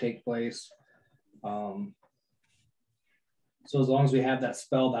gonna take place. So as long as we have that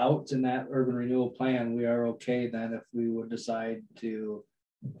spelled out in that urban renewal plan, we are okay then if we would decide to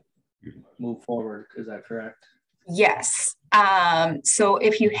move forward. Is that correct? Yes. So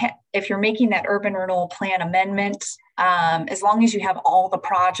if you're making that urban renewal plan amendment, as long as you have all the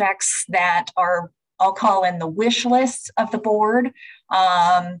projects that are, I'll call in the wish list of the board,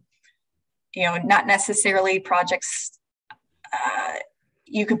 not necessarily projects.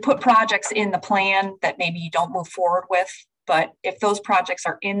 You could put projects in the plan that maybe you don't move forward with, but if those projects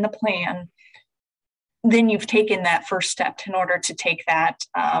are in the plan, then you've taken that first step in order to take that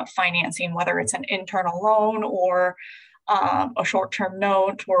financing, whether it's an internal loan or a short-term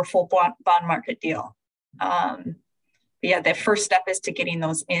note or a full bond market deal. Yeah, the first step is to getting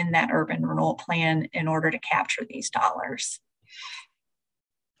those in that urban renewal plan in order to capture these dollars.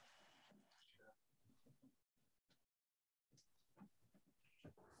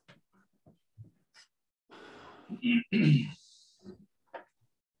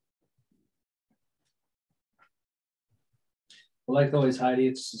 Like always, Heidi,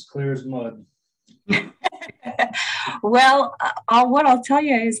 it's as clear as mud. Well, what I'll tell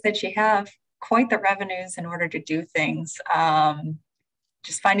you is that you have quite the revenues in order to do things.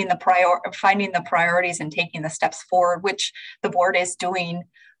 Just finding the priorities and taking the steps forward, which the board is doing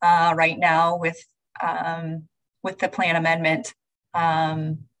right now with the plan amendment.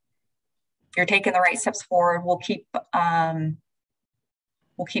 You're taking the right steps forward. We'll keep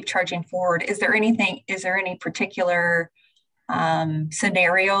charging forward. Is there any particular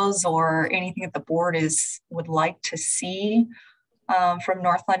scenarios or anything that the board would like to see from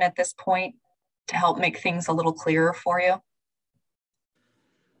Northland at this point to help make things a little clearer for you?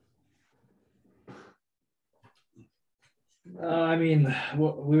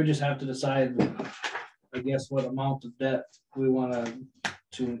 We would just have to decide, I guess, what amount of debt we want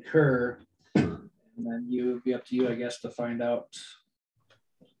to incur, and then it would be up to you, I guess, to find out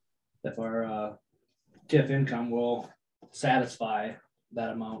if our TIF income will satisfy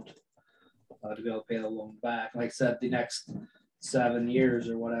that amount to be able to pay the loan back. Like I said, the next 7 years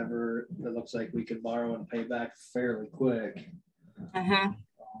or whatever, it looks like we could borrow and pay back fairly quick. I'm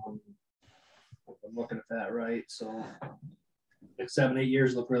looking at that right, so like 7, 8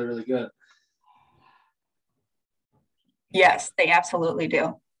 years look really, really good. Yes, they absolutely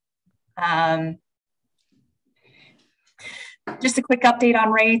do. Just a quick update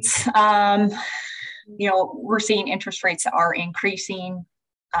on rates. We're seeing interest rates are increasing,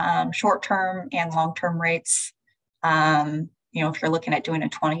 short-term and long-term rates. If you're looking at doing a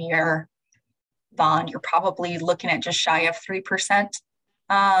 20-year bond, you're probably looking at just shy of 3%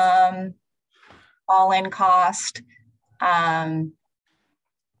 all-in cost. And,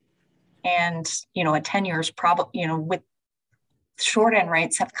 a 10 years probably, with short end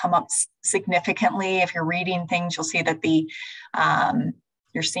rates have come up significantly. If you're reading things, you'll see that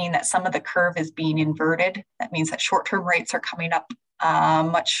you're seeing that some of the curve is being inverted. That means that short-term rates are coming up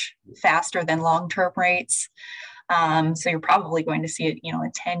much faster than long-term rates. So you're probably going to see it,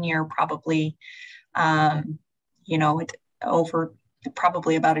 a 10-year probably, over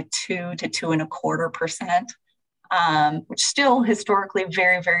probably about a 2 to 2.25%, which still historically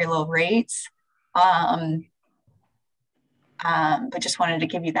very, very low rates. But just wanted to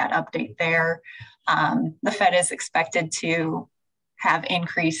give you that update there. The Fed is expected to have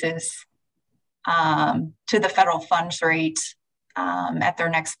increases to the federal funds rate at their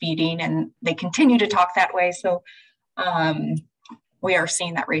next meeting, and they continue to talk that way. So we are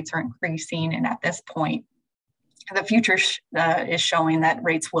seeing that rates are increasing, and at this point, the future is showing that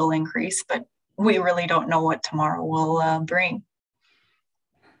rates will increase, but we really don't know what tomorrow will bring.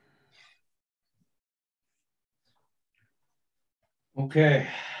 Okay.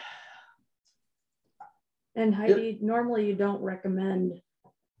 And Heidi, normally you don't recommend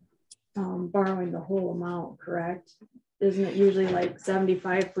borrowing the whole amount, correct? isn't it usually like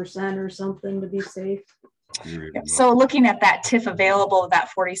 75% or something to be safe? So looking at that TIF available, that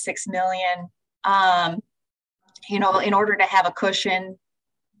 46 million, you know, in order to have a cushion,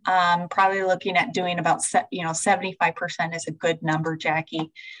 probably looking at doing about, 75% is a good number,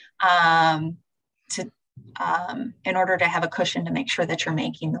 Jackie, in order to have a cushion to make sure that you're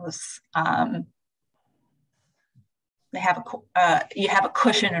making those, you have a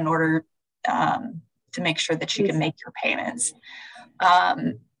cushion in order to make sure that you can make your payments.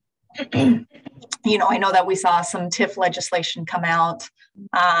 You know, I know that we saw some TIF legislation come out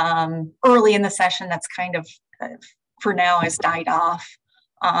early in the session that's kind of, for now, has died off.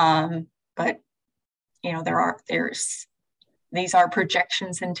 But, you know, these are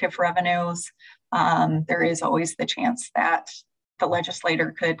projections in TIF revenues. There is always the chance that the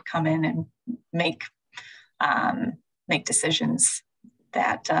legislator could come in and make decisions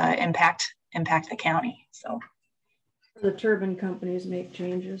that impact the county. So the turbine companies make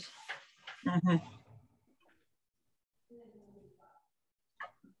changes. Mm-hmm.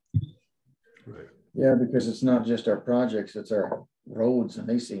 Right. Yeah, because it's not just our projects, it's our roads, and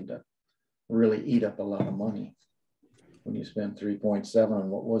they seem to really eat up a lot of money. When you spend 3.7 on,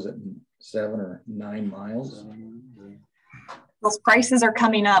 what was it, 7 or 9 miles? Those prices are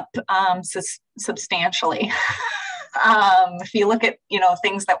coming up substantially. If you look at, you know,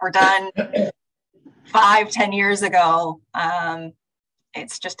 things that were done 5-10 years ago,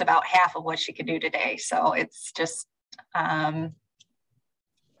 it's just about half of what she could do today. So it's just, the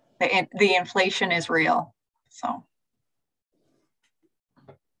inflation is real. So.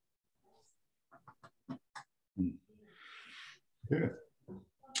 Yeah.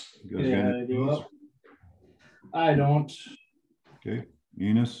 Yeah, I don't. Okay,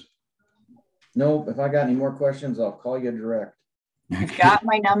 Enos? Nope, if I got any more questions, I'll call you direct. You've got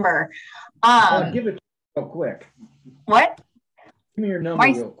my number. Give it real quick. What? Give me your number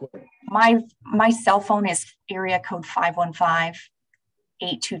real quick. My cell phone is area code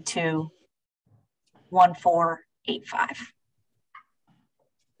 515-822-1485.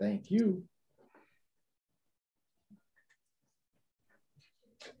 Thank you.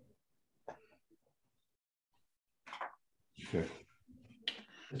 Okay.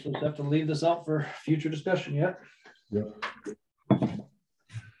 Guess we'll just have to leave this out for future discussion yet. Yep.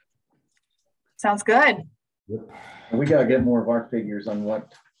 Sounds good. Yep. We got to get more of our figures on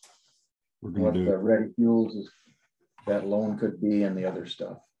what the Ready Fuels is, that loan could be, and the other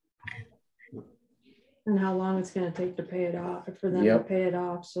stuff. And how long it's going to take to pay it off, for them to pay it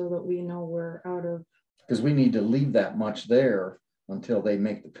off, so that we know we're out of. Because we need to leave that much there until they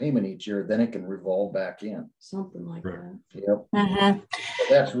make the payment each year, then it can revolve back in. Something like that. Yep. Mm-hmm.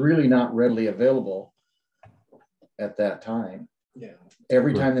 That's really not readily available at that time. Yeah.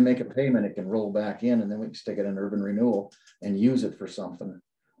 Every time they make a payment, it can roll back in, and then we can stick it in urban renewal and use it for something.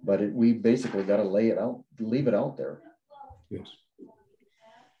 But we basically got to leave it out there. Yes.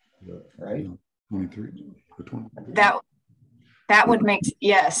 Right. 23. That would make,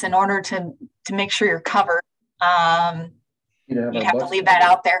 yes, in order to make sure you're covered, you'd have to leave that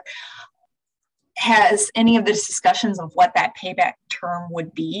out there. Has any of the discussions of what that payback term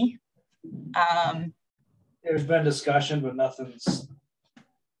would be? There's been discussion, but nothing's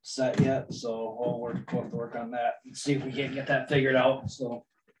set yet. So we'll have to work on that and see if we can get that figured out. So,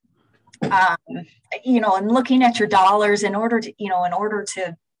 you know, and looking at your dollars in order to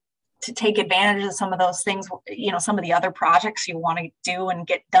take advantage of some of those things, you know, some of the other projects you want to do and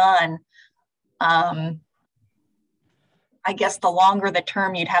get done. I guess the longer the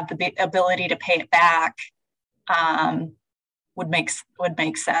term you'd have the ability to pay it back, would make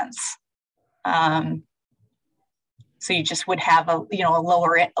sense. So you just would have a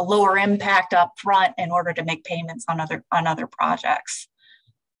lower impact up front in order to make payments on other projects.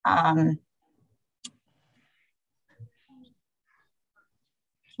 You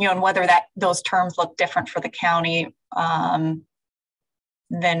know, and whether those terms look different for the county than,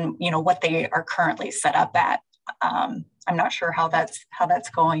 you know, what they are currently set up at. I'm not sure how that's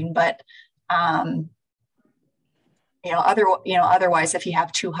going, but otherwise, if you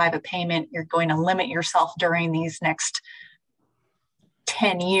have too high of a payment, you're going to limit yourself during these next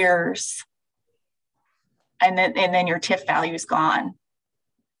 10 years, and then your TIF value is gone,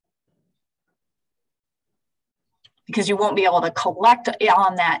 because you won't be able to collect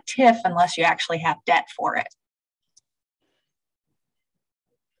on that TIF unless you actually have debt for it.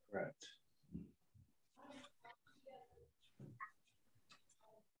 Right.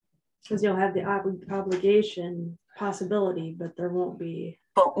 Because you'll have the obligation possibility, but there won't be.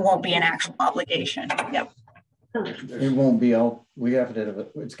 But won't be an actual obligation. Yep. It won't be out. We have to have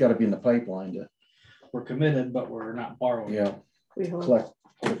it. It's got to be in the pipeline we're committed, but we're not borrowing. Yeah, We hope. collect,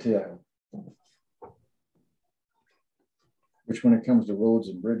 yeah. Which when it comes to roads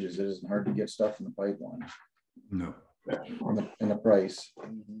and bridges, it isn't hard to get stuff in the pipeline. No. And the price.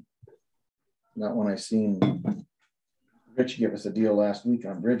 Not when I seen Rich give us a deal last week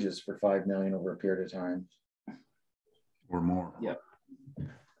on bridges for 5 million over a period of time. Or more. Yep.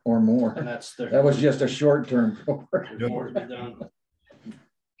 Or more. And that's the. That was just a short-term program.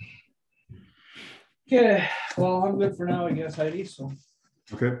 Okay, well, I'm good for now, I guess, Heidi, so.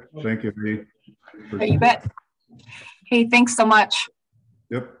 Okay, thank you, Heidi. Hey, you bet. Hey, thanks so much.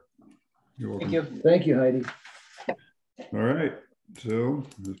 Yep. You're welcome. Thank you. Thank you, Heidi. All right, so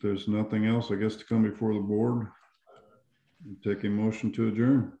if there's nothing else, I guess, to come before the board, take a motion to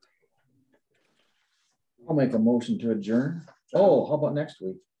adjourn. I'll make a motion to adjourn. Oh, how about next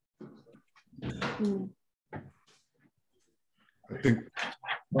week? I think.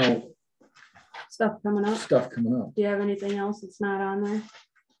 Oh, Stuff coming up. stuff coming up. Do you have anything else that's not on there?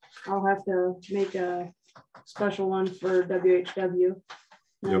 I'll have to make a special one for WHW.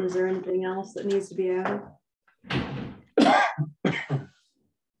 Now, Yep. is there anything else that needs to be added?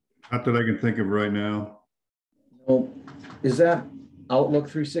 Not that I can think of right now. Well, is that Outlook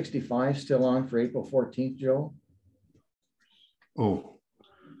 365 still on for April 14th, Joe? Oh,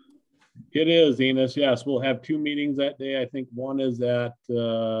 It is, Enos. Yes, we'll have 2 meetings that day. I think one is at 10.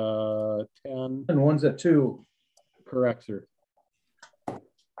 And one's at 2. Correct, sir.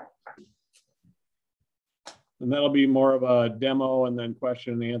 And that'll be more of a demo and then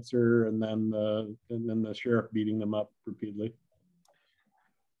question and answer, and then the sheriff beating them up repeatedly.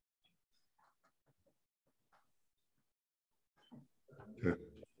 okay.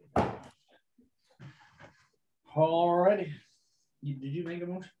 All righty. Did you make a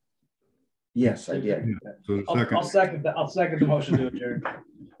motion? Yes, I did. So the I'll second. I'll second the motion to adjourn.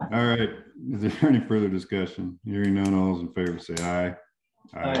 All right. Is there any further discussion? Hearing none, all those in favor say aye.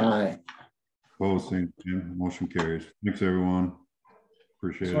 Aye. Opposed, same thing. Motion carries. Thanks, everyone.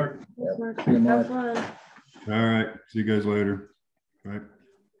 Appreciate Smart. Yep. Smart. See you, Mark. Have fun. it. All right. See you guys later. Bye.